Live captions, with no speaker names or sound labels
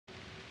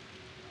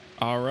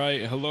All right,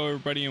 hello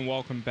everybody and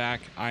welcome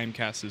back. I'm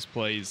Cassis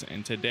Plays,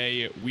 and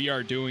today we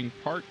are doing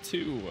part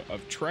 2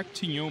 of Trek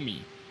to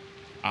Yomi.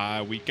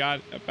 We got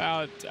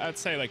about, I'd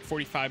say like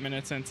 45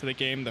 minutes into the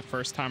game the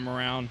first time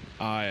around,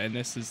 and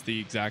this is the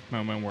exact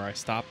moment where I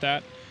stopped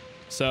at.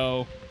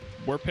 So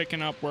we're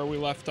picking up where we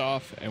left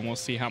off, and we'll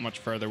see how much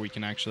further we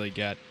can actually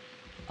get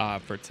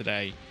for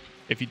today.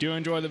 If you do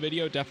enjoy the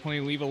video,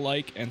 definitely leave a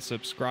like and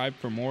subscribe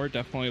for more.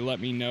 Definitely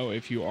let me know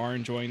if you are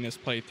enjoying this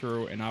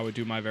playthrough, and I would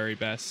do my very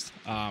best.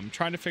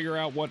 Trying to figure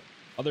out what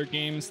other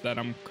games that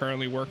I'm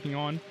currently working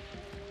on.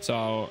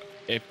 So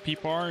if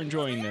people are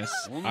enjoying this,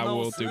 I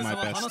will do my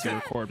best to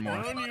record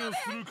more.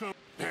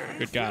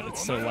 Good God,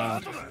 it's so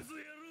loud.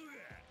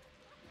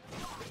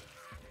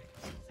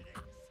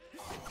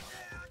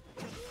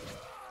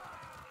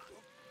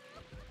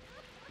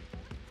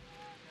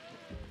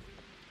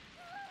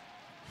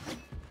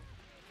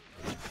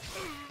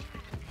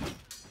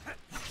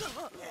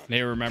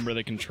 They remember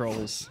the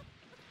controls.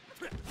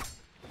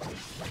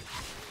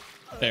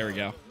 There we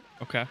go.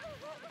 Okay.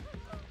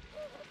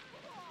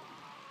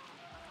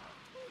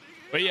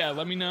 But yeah,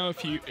 let me know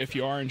if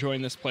you are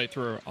enjoying this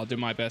playthrough. I'll do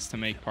my best to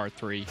make part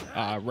 3.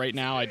 Right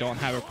now, I don't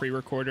have a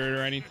pre-recorded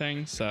or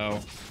anything, so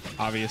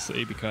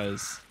obviously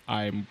because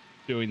I'm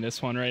doing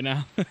this one right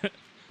now.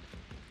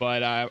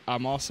 But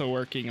I'm also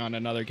working on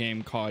another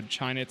game called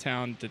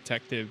Chinatown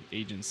Detective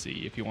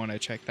Agency. If you want to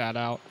check that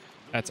out.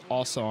 That's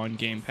also on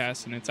Game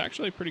Pass, and it's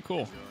actually pretty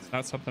cool. It's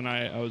not something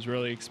I was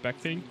really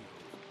expecting.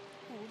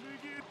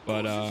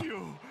 But,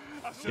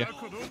 yeah.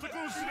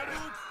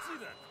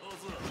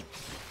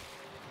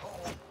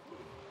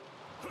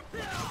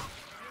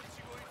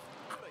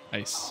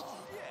 Nice.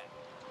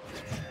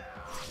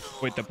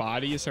 Wait, the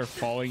bodies are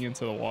falling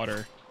into the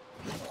water.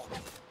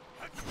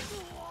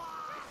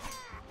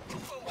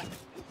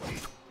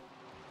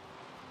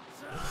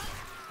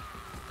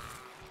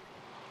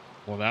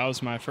 Well, that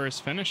was my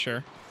first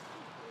finisher.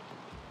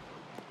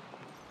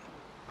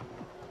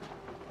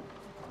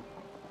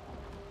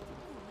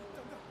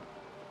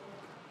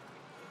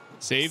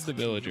 Save the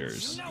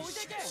villagers.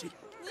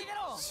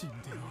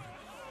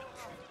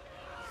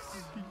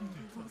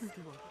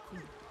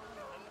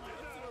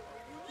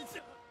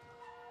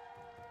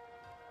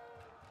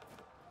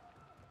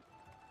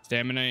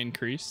 Stamina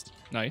increased.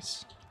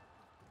 Nice.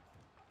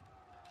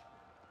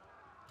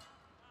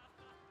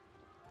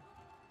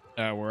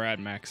 We're at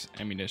max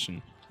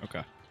ammunition.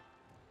 Okay.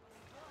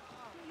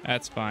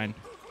 That's fine.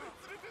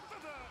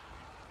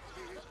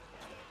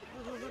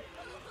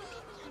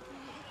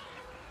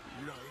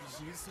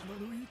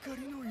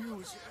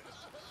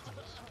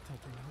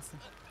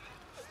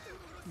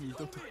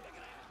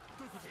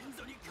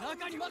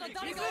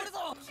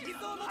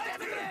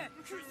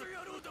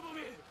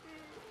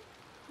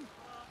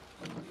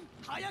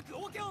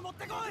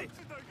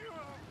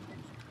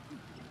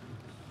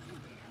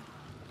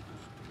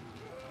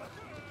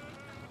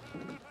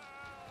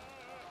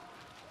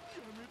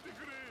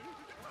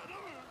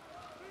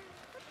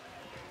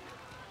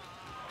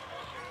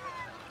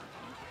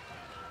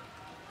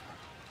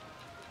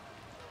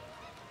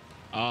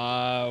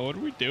 What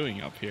are we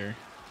doing up here?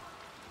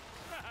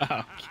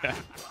 Okay.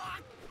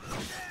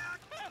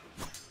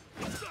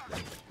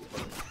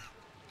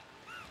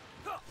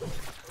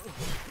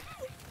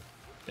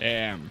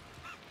 Damn.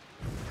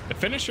 The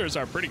finishers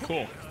are pretty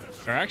cool.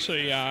 They're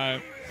actually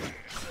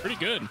pretty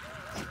good.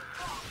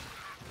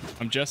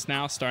 I'm just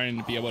now starting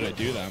to be able to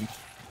do them.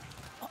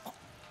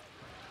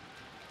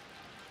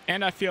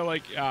 And I feel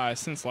like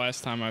since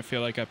last time, I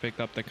feel like I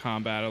picked up the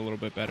combat a little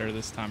bit better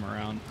this time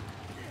around.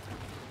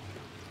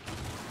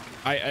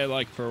 I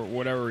like, for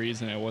whatever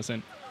reason, it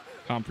wasn't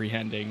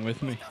comprehending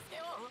with me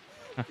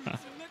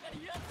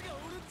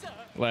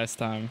last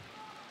time.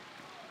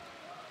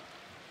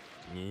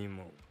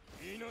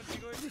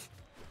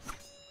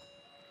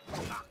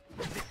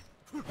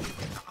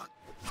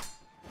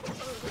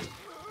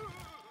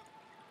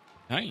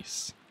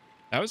 Nice.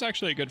 That was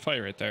actually a good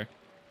fight right there.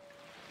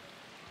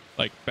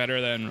 Like, better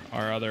than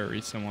our other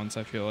recent ones,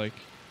 I feel like.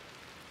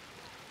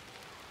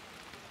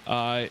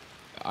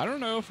 I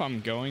don't know if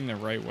I'm going the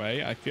right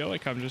way. I feel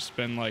like I've just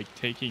been like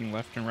taking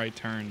left and right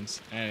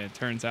turns, and it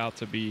turns out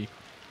to be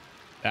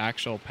the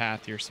actual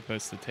path you're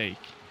supposed to take.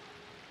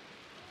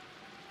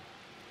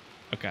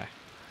 Okay,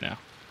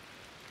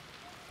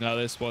 no,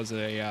 this was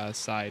a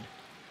side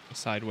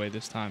way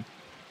this time.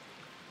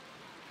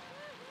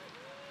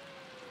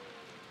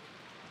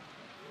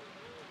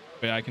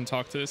 Wait, I can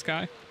talk to this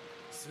guy?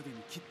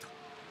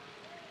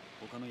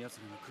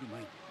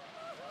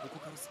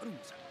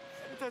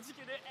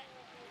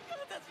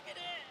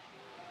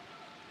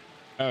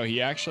 Oh,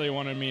 he actually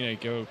wanted me to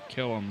go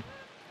kill him.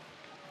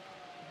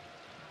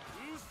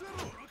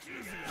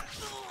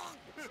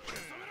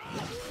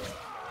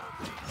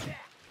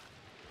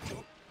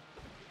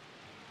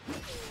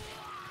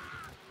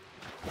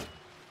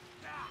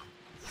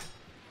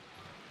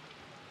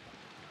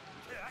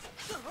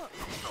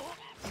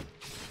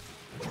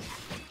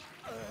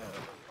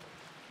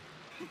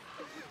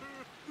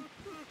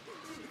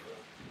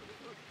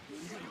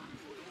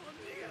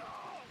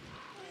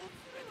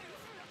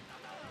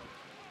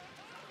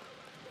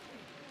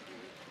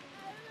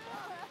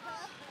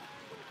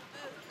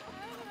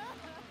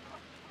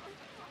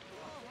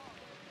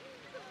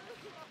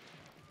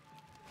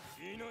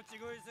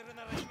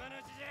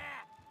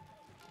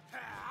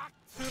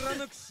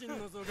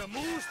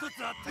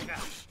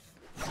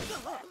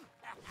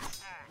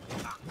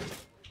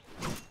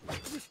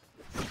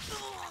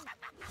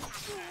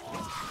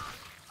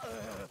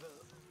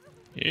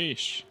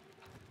 Yeesh.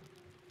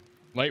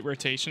 Light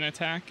rotation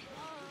attack.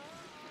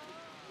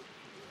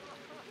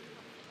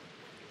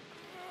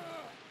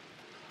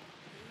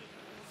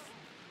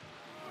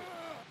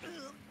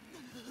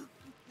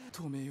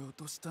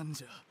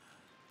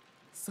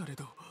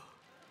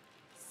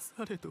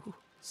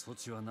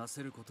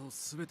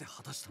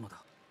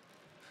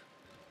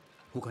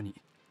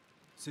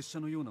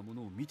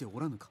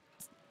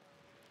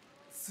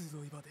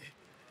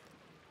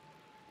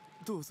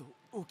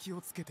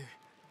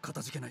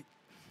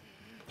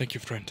 Thank you,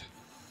 friend.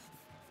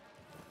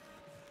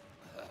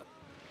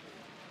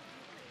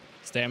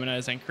 Stamina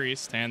is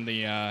increased, and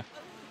the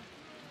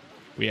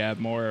we have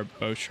more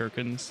bow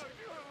shurikens.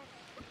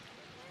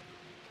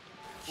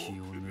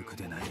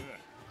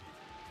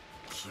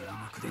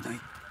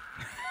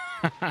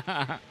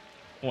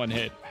 One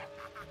hit.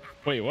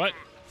 Wait, what?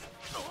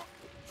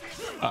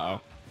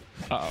 Uh-oh.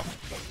 Uh-oh.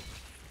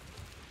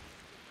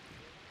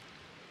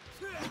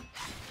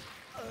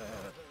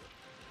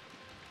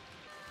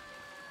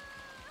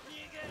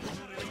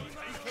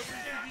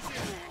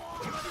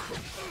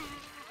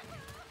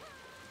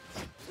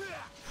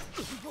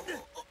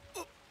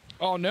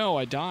 Oh no,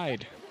 I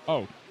died.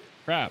 Oh,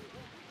 crap.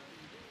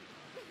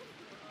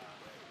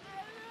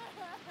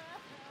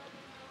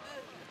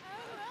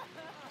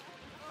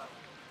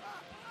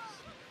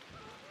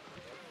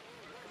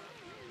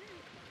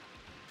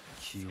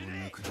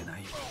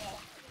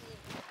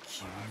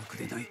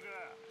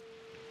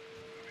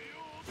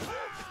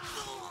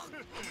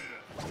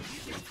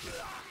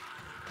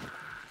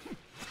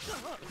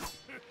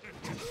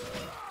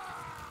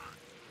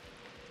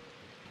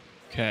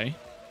 Okay,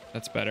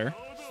 that's better.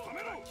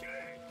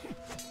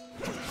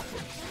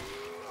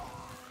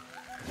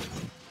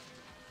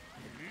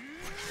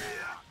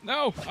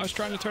 No, I was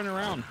trying to turn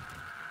around.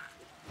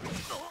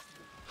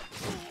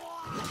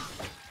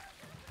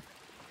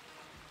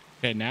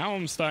 Okay, now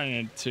I'm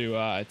starting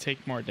to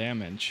take more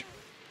damage.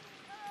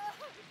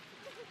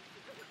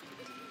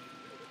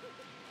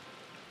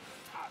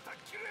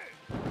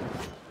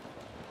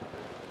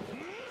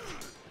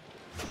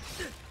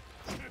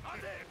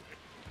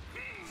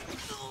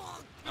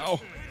 Oh.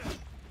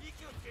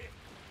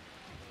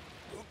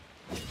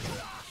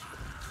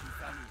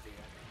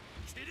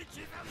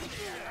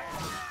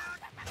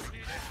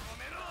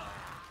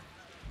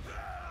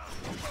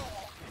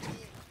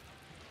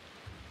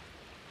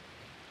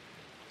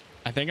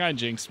 I think I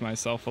jinxed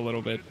myself a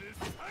little bit.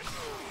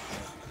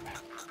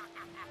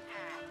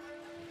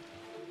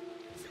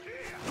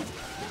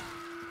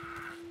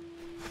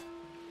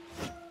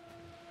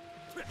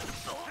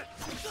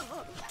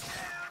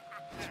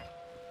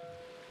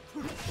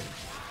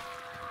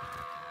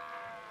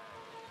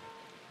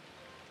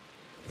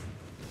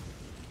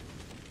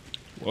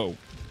 Whoa.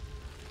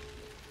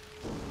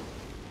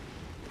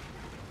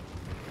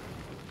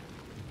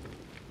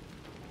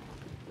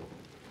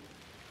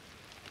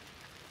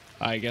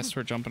 I guess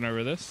we're jumping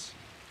over this.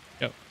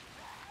 Yep.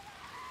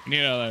 We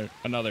need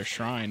another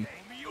shrine.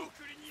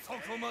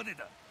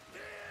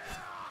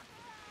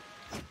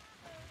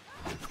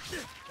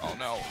 Oh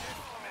no.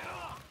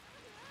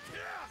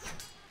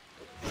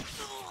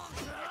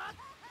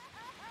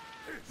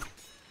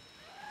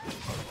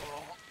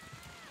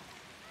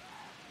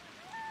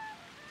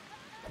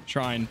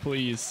 Shrine,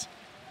 please.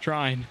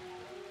 Shrine.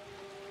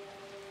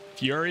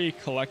 Fury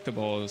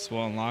collectibles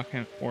will unlock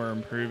or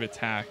improve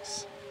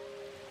attacks.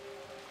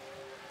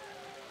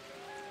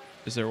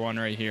 Is there one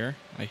right here?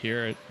 I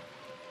hear it.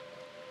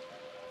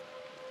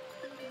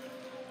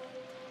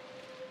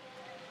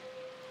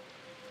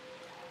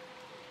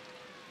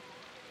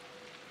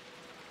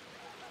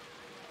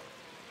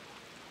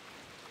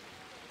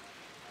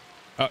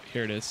 Oh,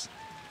 here it is.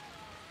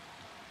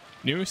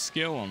 New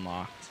skill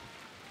unlocked.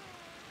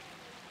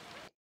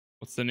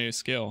 What's the new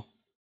skill?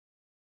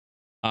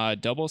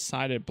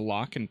 Double-sided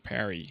block and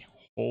parry.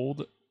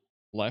 Hold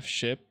left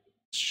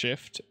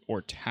shift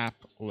or tap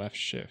left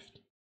shift.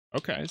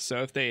 Okay,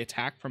 so if they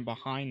attack from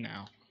behind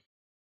now,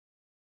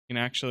 you can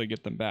actually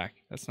get them back.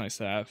 That's nice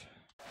to have.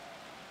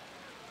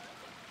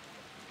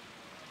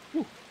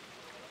 Whew.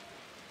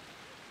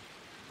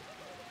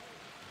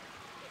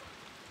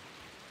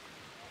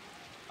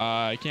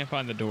 I can't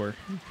find the door.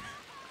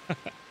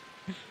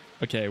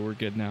 Okay, we're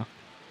good now.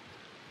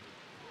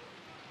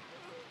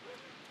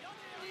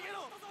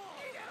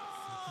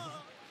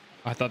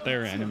 I thought they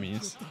were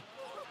enemies.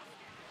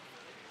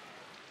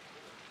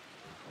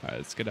 Alright,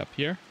 let's get up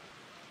here.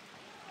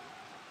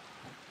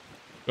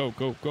 Go,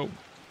 go, go.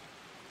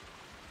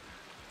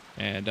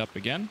 And up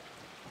again.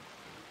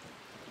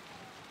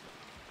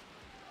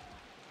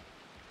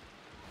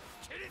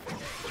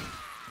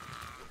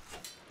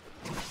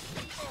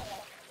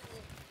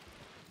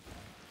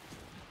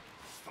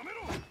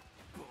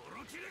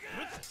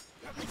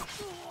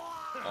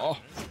 Oh,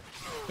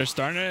 they're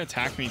starting to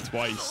attack me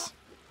twice.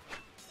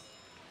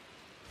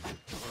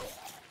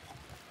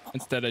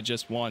 instead of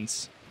just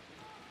once.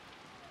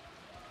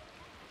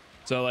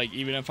 So like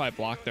even if I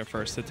block their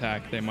first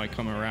attack, they might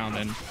come around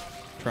and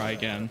try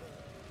again.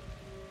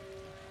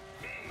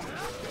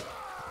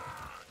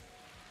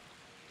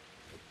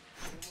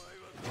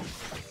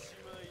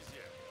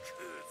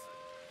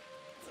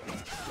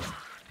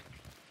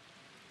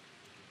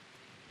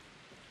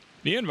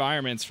 The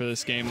environments for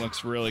this game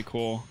looks really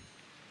cool.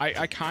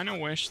 I kind of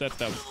wish that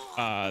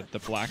the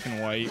black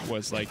and white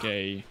was like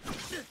a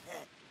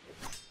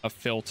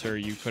filter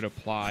you could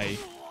apply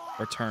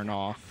or turn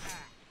off.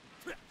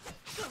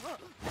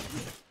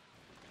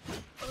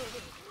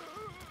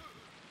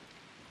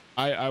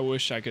 I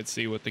wish I could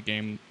see what the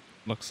game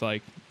looks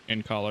like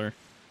in color.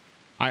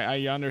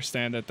 I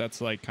understand that that's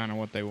like kind of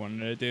what they wanted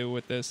to do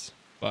with this,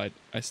 but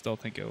I still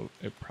think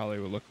it probably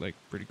would look like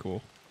pretty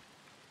cool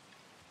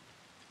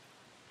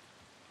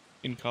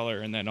in color.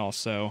 And then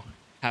also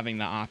having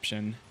the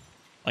option,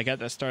 like at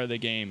the start of the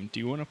game, do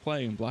you want to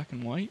play in black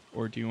and white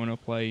or do you want to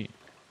play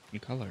in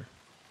color?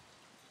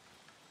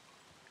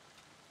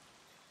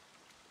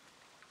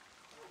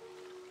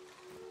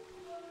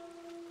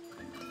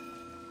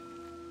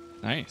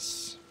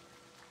 Nice.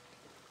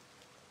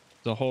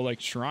 The whole like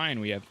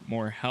shrine, we have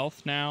more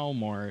health now,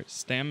 more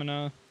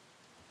stamina,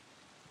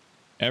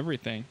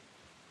 everything.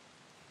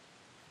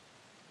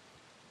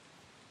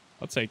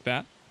 I'll take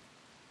that.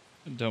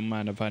 Don't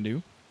mind if I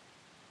do.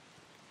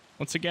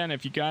 Once again,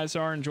 if you guys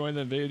are enjoying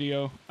the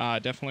video,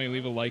 definitely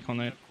leave a like on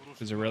it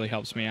because it really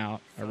helps me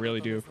out. I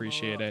really do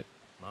appreciate it.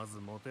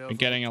 I'm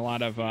getting a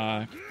lot of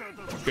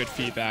good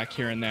feedback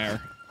here and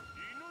there,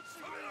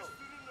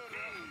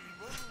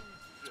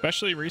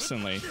 especially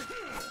recently.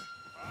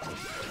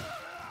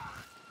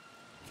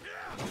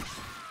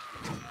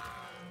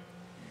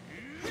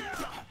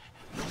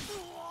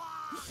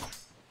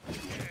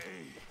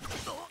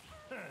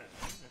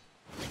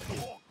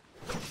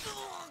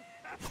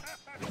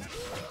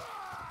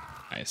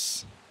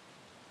 Nice.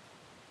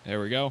 There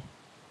we go.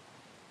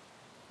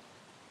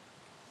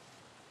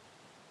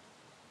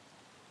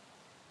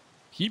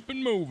 Keep it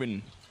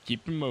moving.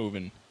 Keep it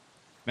moving.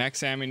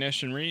 Max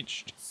ammunition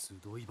reached.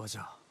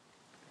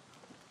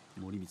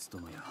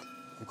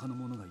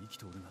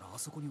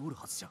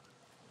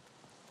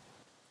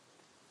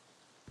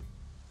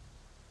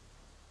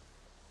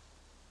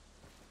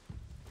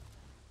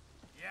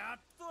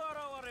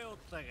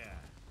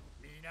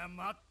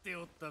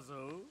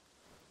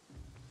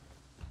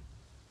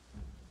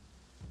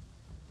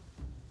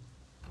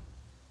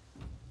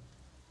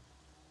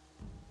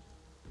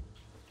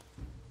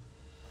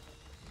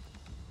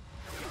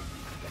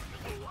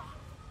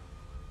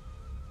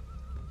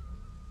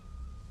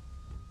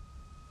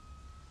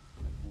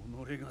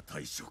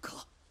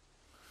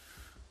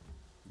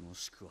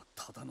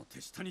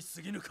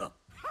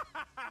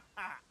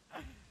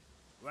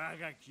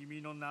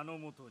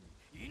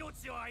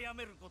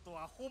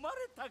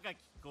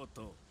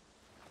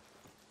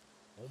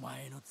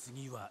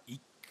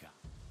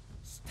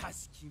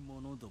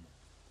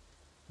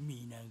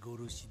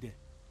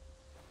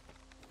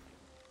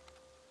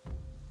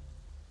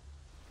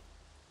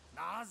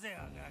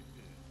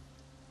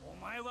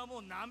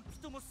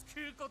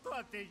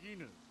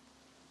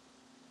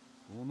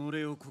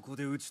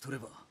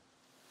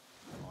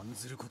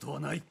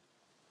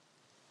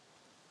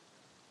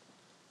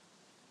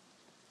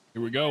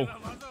 Here we go.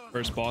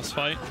 First boss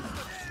fight.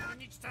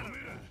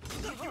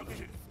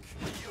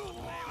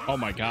 Oh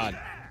my god.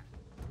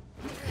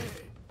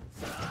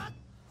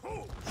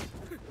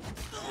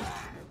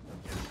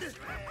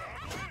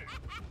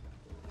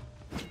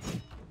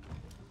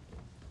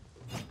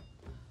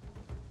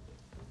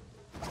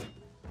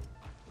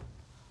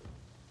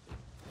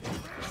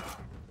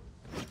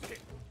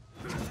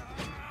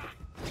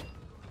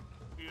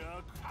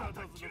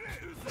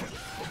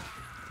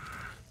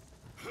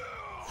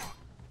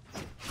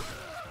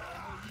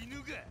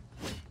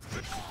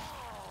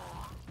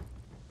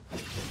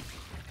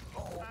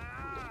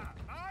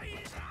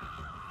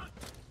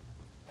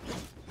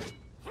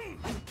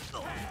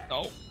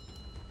 Oh.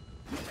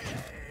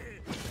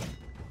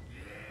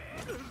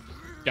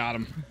 Got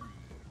him.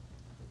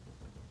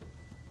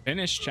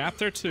 Finish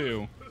chapter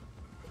 2.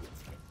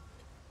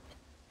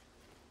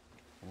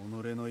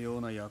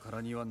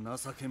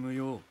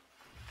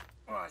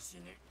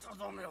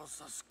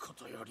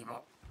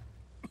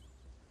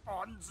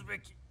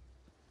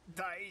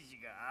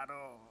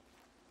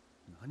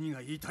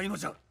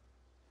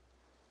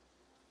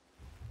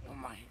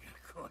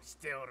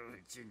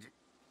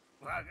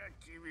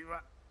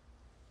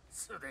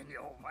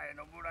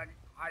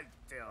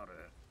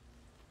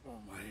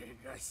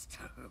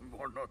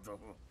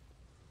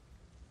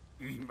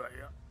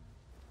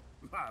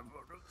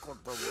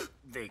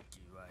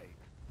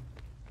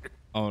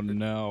 Oh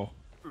no.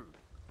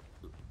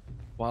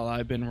 While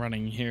I've been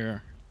running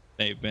here,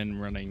 they've been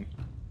running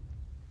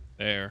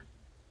there.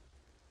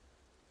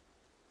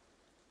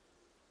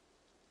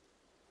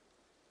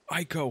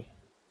 Aiko!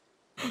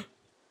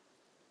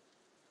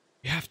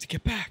 We have to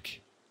get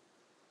back.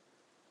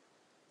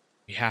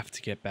 We have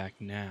to get back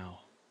now.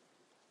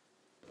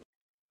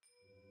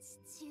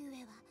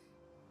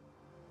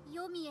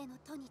 黄泉への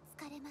戸に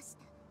疲れまし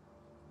た。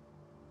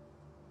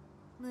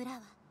村は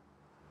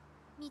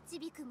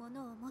導くも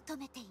のを求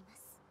めていま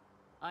す。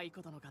愛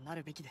子殿がな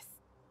るべきです。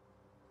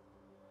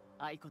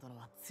愛子殿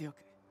は強く、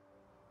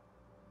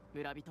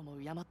村人も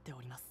敬ってお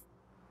ります。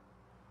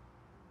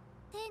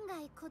天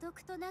涯孤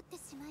独となって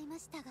しまいま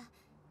したが、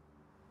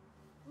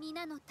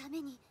皆のた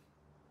めに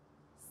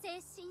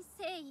誠心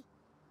誠意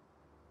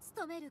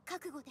努める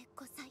覚悟で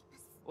ございま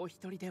す。お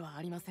一人では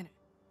ありませぬ。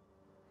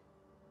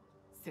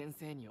先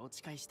生にお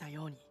誓いした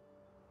ように、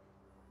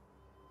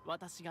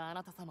私があ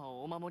なた様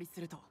をお守り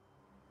すると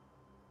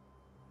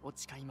お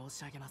誓い申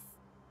し上げます。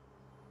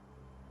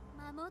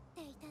守っ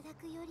ていただ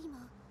くよりも、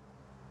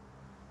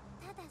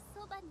ただ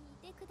そばに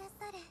いてくだ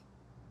され。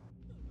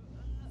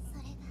そ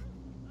れが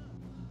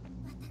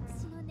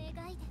私の願いで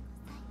ござい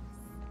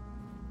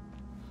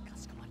ます。か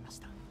しこまりまし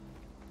た。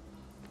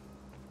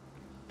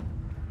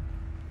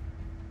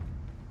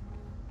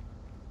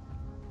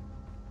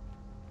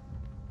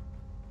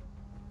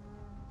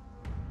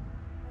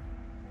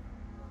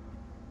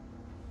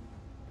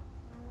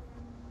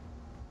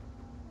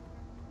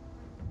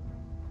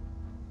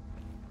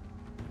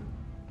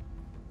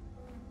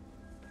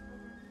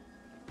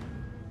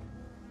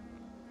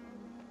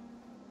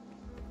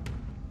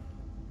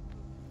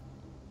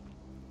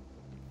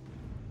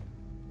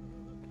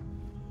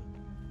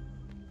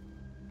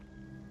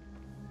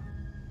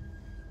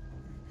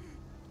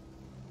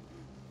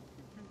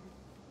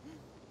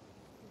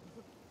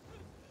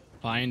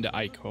Find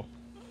Aiko.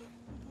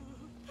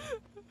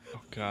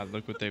 Oh god,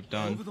 look what they've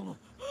done.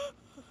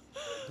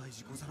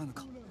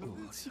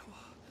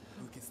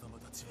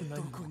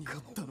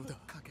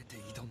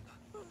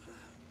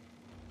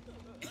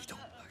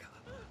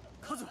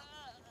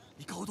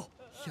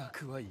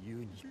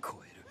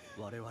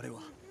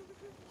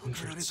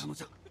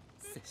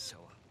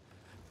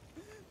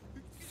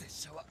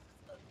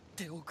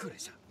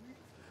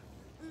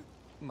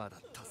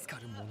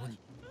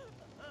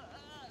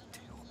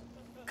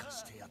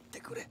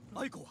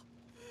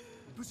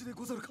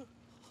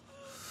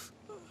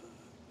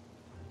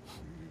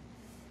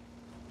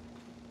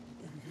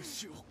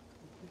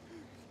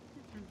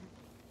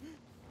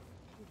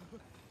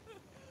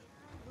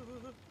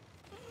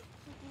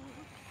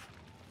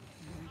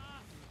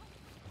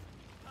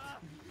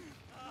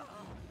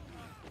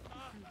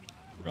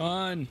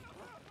 Run!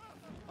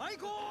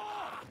 Aiko!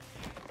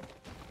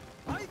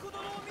 Aiko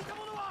殿を見た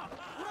者は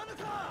おらぬ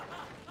か?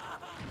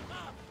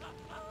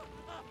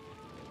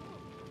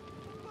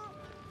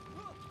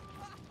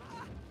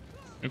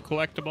 A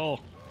collectible.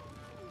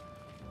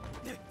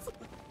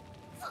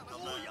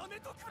 やめ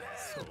とくれ。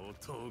そう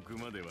遠く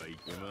までは行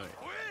けまい。おい、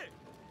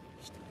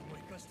一人も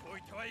生かしてお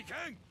いてはいか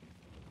ん。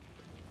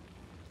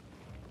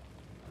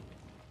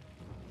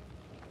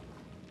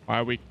 Why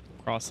are we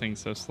crossing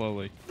so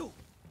slowly?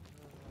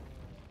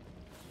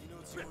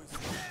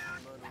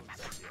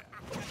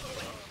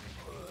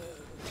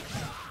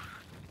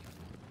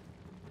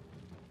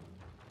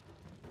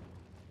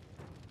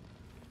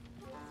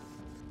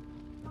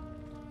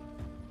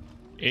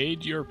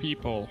 Aid your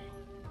people.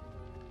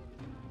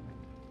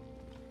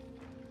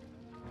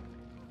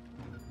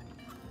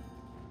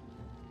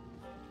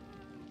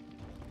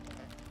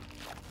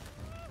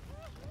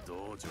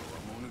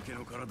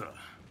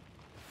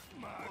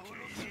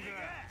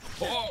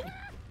 Oh!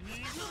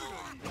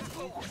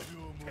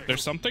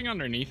 There's something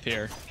underneath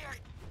here.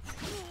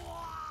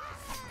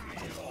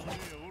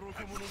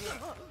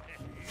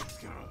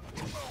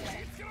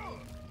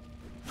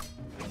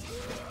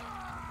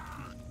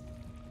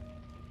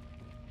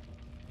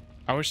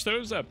 I wish there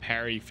was a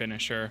parry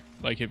finisher,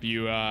 like if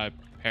you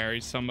parry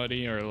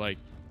somebody or like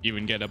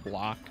even get a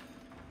block,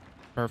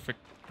 perfect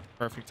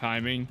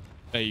timing,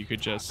 that you could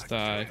just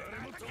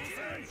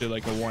do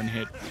like a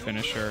one-hit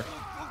finisher.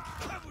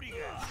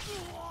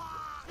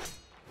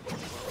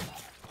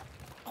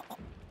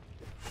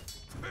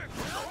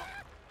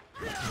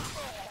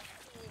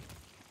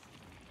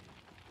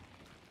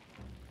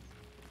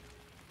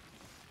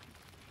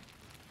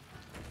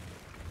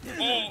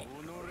 Oh!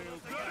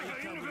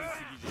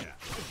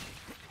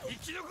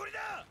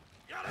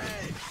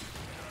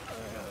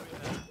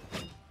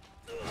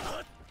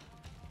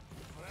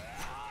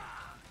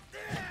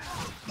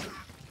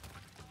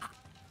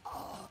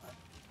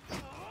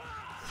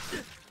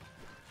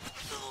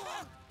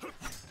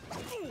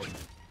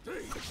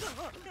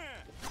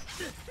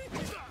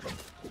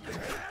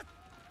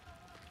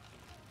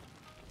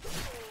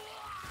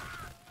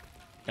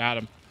 Got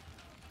him.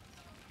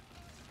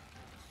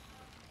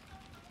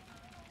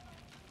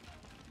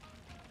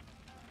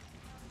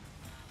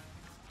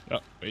 Oh,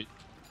 wait.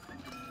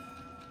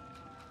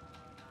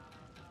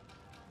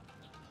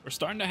 We're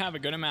starting to have a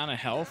good amount of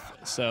health,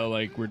 so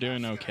like we're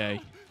doing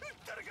okay.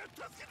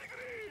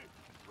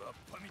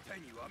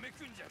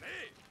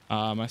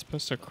 Am I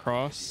supposed to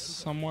cross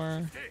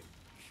somewhere?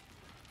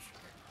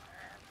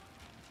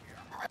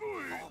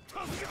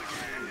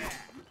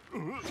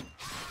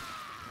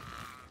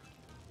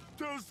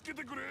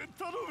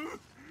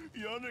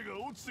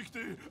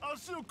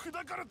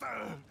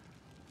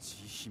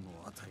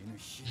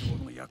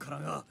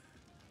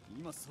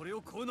 今それ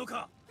を買うの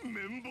か。面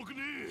目ね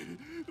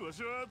え。わ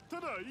しは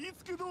ただ言い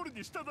つけ通り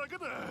にしただけ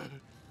だ。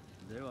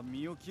では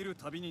身を切る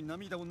たびに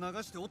涙を流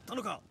しておった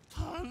のか。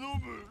頼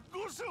む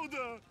五章だ。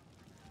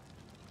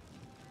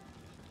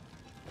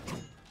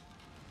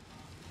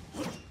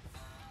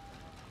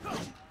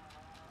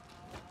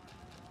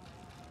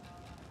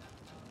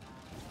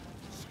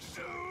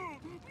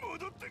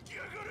戻ってき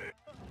やがれ。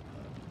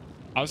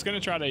 I was gonna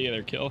try to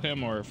either kill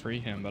him or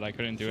free him, but I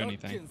couldn't do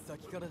anything.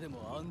 先からで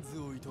も暗図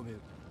を射止める。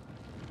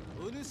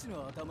お主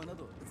の頭な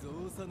ど造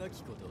作な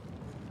きこと。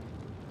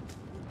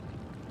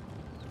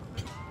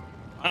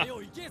あれ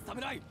を行け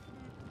侍。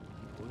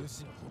お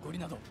主の誇り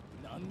など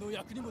何の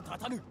役にも立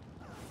たぬ。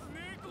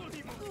猫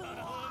にもかなわ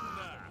ん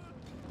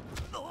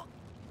な。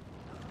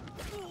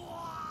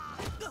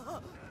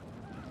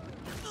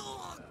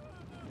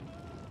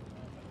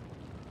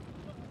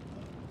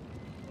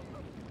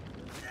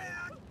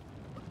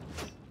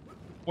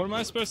What am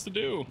I supposed to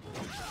do?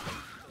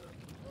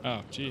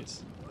 Oh,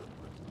 jeez.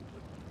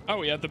 Oh,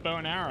 we have the bow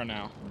and arrow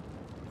now.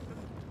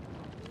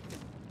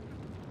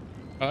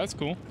 Oh, that's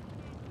cool.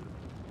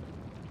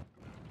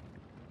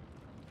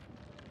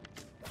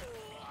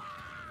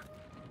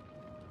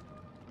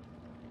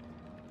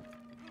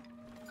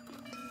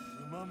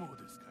 馬も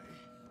ですか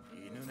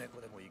い。犬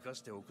猫でも生か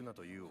しておくな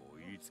というお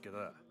言いつけ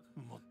だ。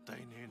もった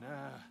いね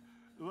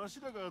えな。わし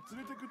らが連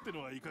れてくって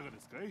のはいかが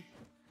ですかい。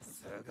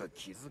すぐ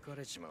気づか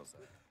れちまうさ。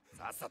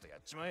さっさとや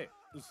っちまえ。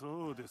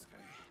そうですか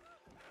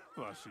い。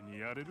わしに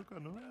やれるか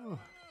の。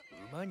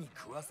馬に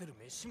食わせる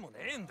飯も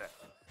ねえんだ。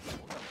そん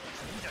なもんい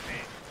いんじゃね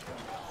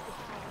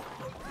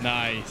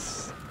え。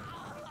 Nice.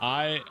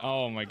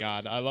 Oh my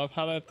god, I love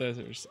how that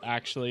there's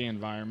actually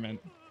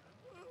environment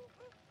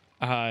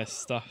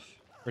stuff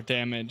for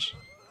damage.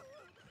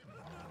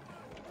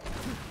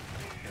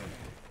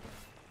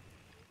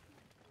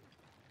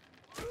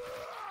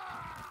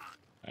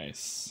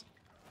 Nice.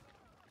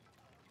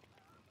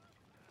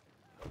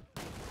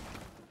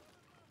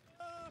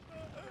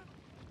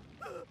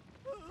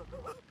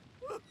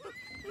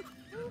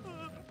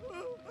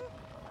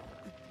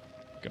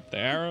 Pick up the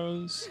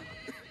arrows.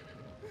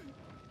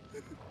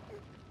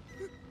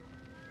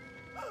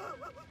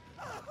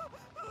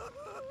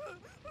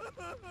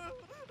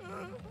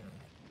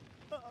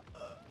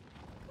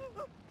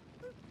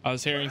 I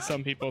was hearing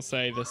some people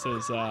say this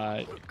is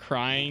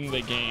crying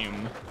the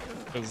game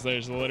because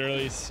there's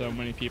literally so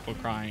many people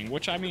crying,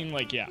 which I mean,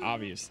 like, yeah,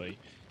 obviously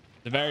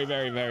it's a very,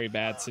 very, very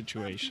bad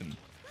situation.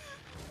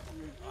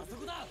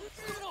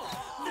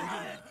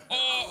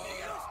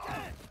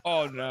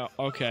 Oh no.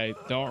 Okay,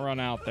 don't run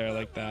out there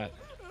like that.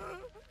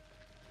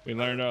 We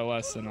learned our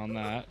lesson on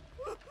that.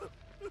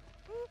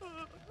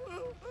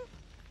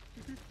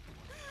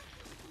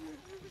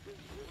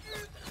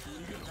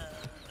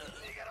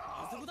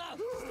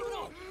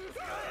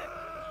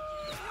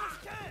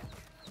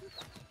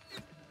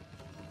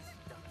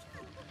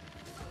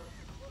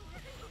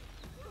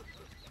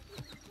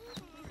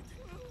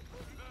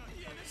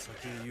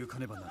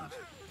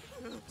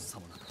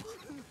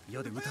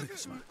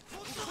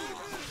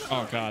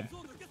 Oh god.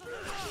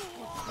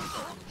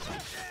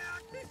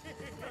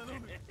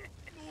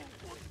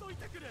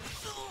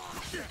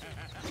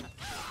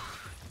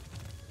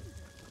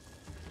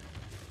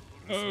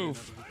 Oh.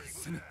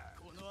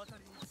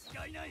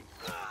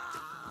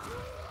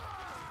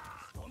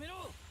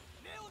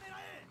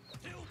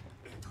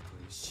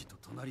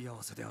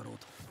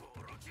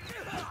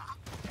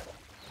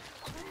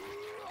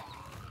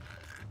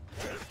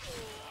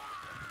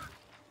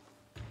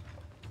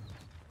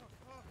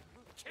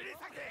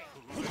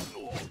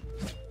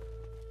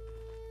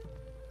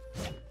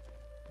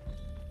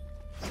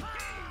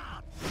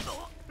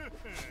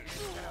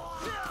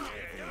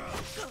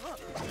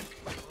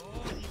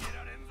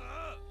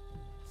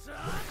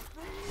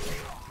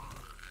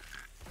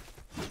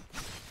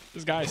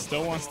 This guy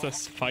still wants to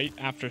fight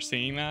after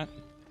seeing that.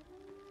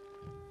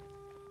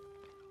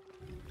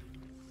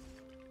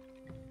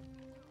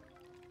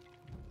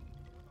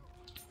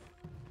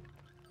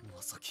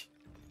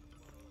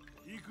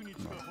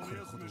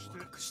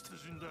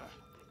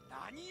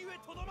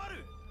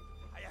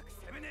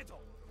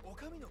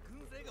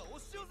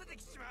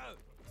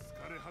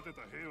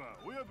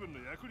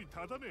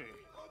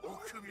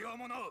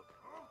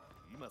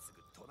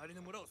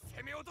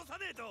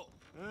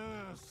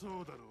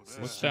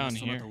 What's down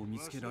here?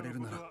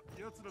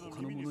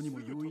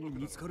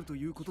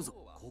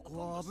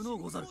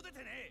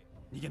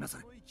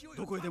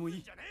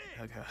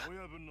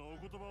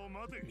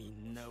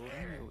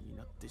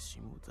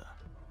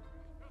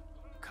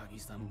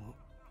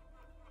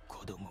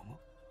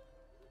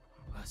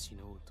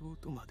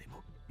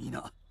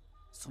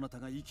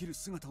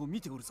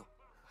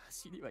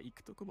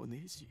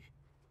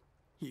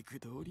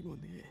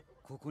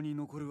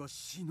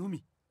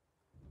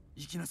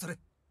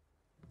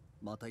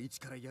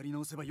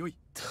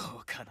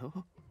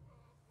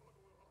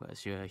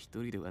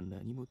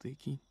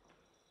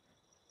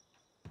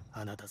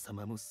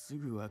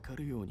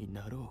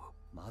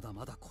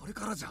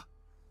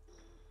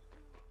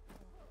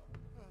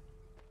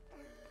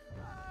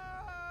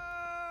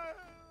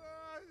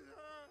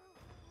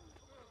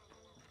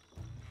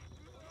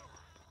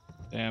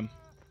 Damn.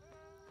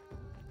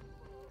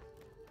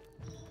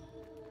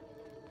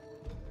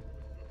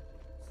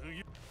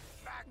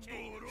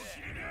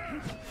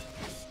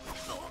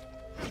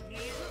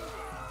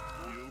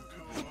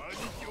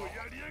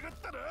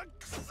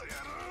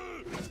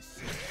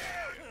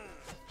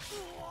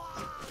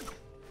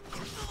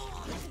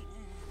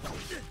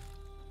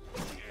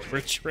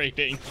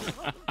 Retreating.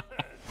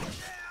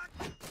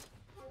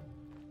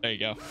 There you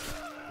go.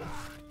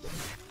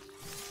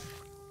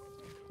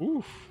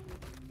 Oof.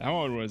 That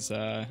one was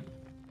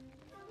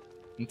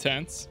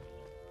intense.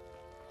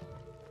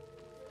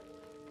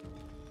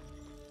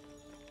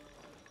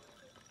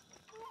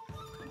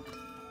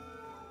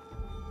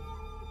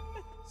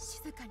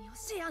 静かに欲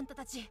しいあんた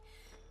たち。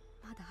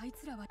まだあい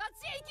つらはあっ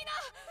ちへ行きな。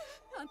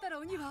あんたら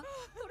鬼は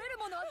取れる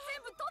ものは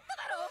全部取った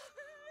だ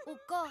ろ。おっ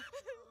か、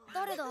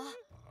誰だ？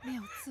目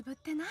をつぶっ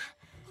てな。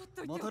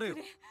待たれよ。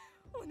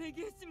お願い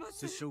しま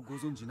す。拙者をご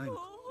存じないの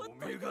か。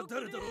おめえが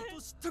誰だろう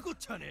と知ったこっ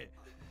ちゃねえ。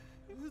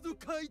どっ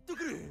か言っと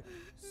くれ。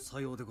さ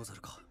ようでござ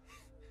るか。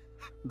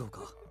どう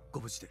かご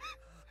無事で。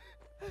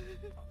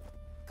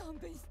勘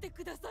弁して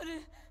くださ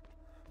る。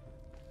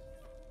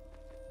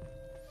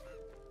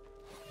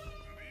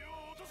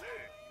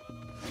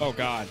 Oh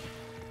god.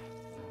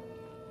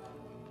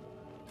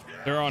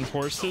 They're on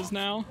horses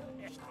now?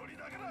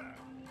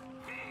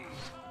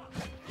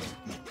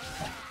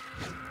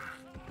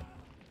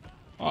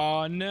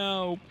 Oh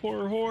no,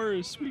 poor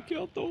horse. We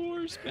killed the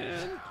horse,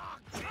 man.